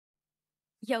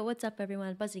Yo, what's up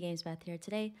everyone? Buzzy Games Beth here.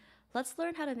 Today, let's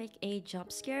learn how to make a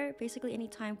jump scare. Basically,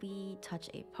 anytime we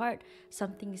touch a part,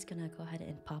 something's gonna go ahead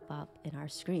and pop up in our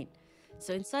screen.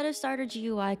 So inside of Starter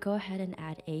GUI, go ahead and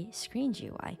add a screen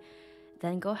GUI.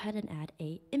 Then go ahead and add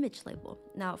a image label.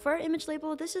 Now for our image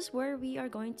label, this is where we are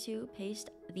going to paste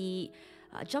the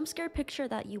jump scare picture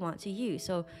that you want to use.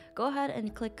 So go ahead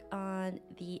and click on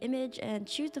the image and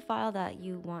choose the file that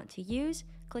you want to use.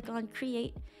 Click on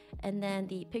create, and then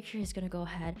the picture is going to go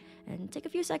ahead and take a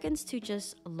few seconds to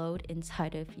just load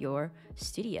inside of your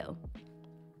studio.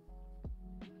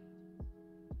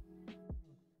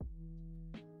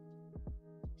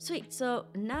 Sweet, so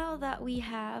now that we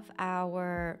have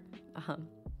our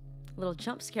little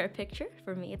jump scare picture,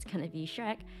 for me it's gonna be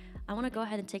Shrek, I want to go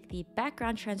ahead and take the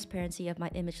background transparency of my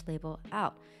image label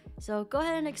out. So go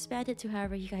ahead and expand it to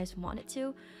however you guys want it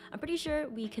to. I'm pretty sure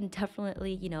we can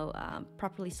definitely,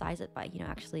 properly size it by,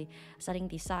 actually setting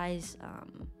the size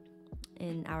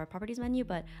in our properties menu,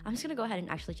 but I'm just gonna go ahead and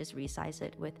actually just resize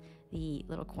it with the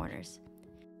little corners.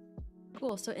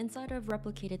 Cool, so inside of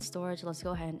replicated storage, let's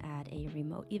go ahead and add a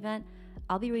remote event.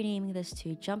 I'll be renaming this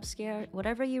to Jumpscare.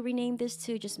 Whatever you rename this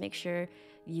to, just make sure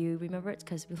you remember it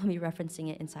because we'll be referencing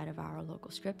it inside of our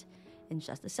local script in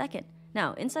just a second.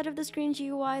 Now, inside of the screen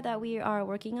GUI that we are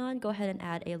working on, go ahead and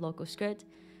add a local script.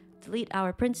 Delete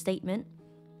our print statement.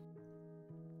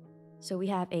 So we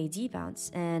have a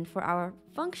debounce, and for our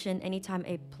function, anytime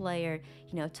a player,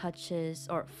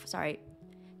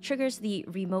 triggers the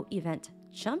remote event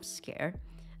jump scare,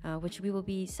 which we will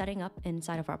be setting up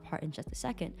inside of our part in just a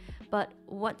second. But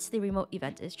once the remote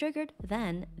event is triggered,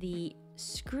 then the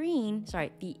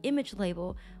image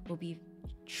label will be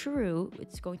true.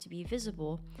 It's going to be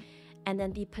visible. And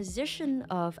then the position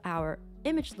of our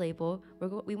image label,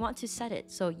 we want to set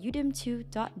it. So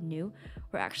udim2.new,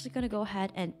 we're actually going to go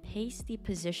ahead and paste the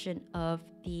position of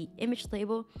the image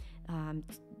label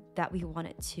that we want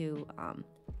it to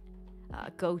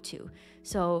go to.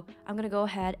 So I'm gonna go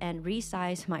ahead and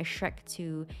resize my Shrek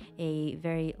to a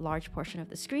very large portion of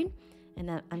the screen, and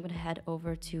then I'm gonna head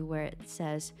over to where it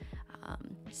says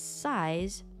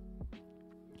size.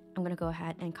 I'm gonna go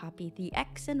ahead and copy the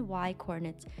X and Y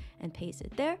coordinates and paste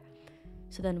it there.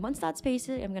 So then once that's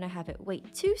pasted, I'm gonna have it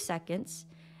wait 2 seconds,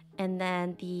 and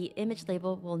then the image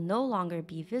label will no longer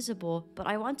be visible, but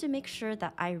I want to make sure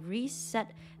that I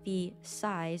reset the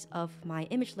size of my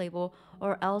image label,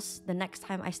 or else the next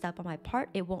time I step on my part,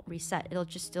 it won't reset. It'll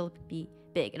just still be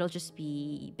big. It'll just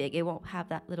be big. It won't have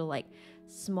that little like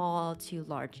small to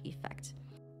large effect.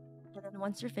 And then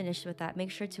once you're finished with that, make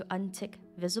sure to untick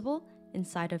visible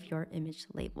inside of your image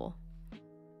label.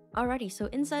 Alrighty, so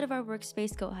inside of our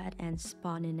workspace, go ahead and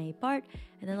spawn in a part,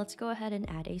 and then let's go ahead and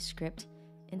add a script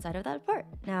inside of that part.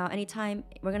 Now, anytime,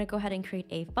 we're gonna go ahead and create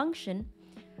a function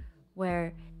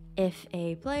where if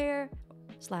a player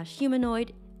 /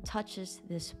 humanoid touches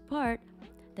this part,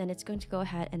 then it's going to go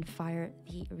ahead and fire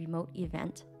the remote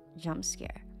event jump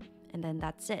scare. And then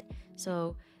that's it.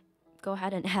 So go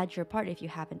ahead and add your part if you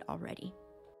haven't already.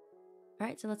 All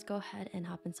right, so let's go ahead and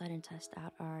hop inside and test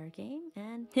out our game.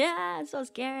 And yeah, it's so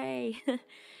scary.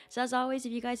 So as always,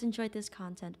 if you guys enjoyed this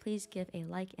content, please give a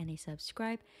like and a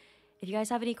subscribe. If you guys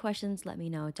have any questions, let me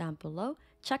know down below.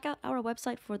 Check out our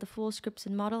website for the full scripts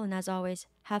and model. And as always,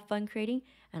 have fun creating,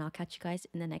 and I'll catch you guys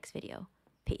in the next video.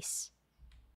 Peace.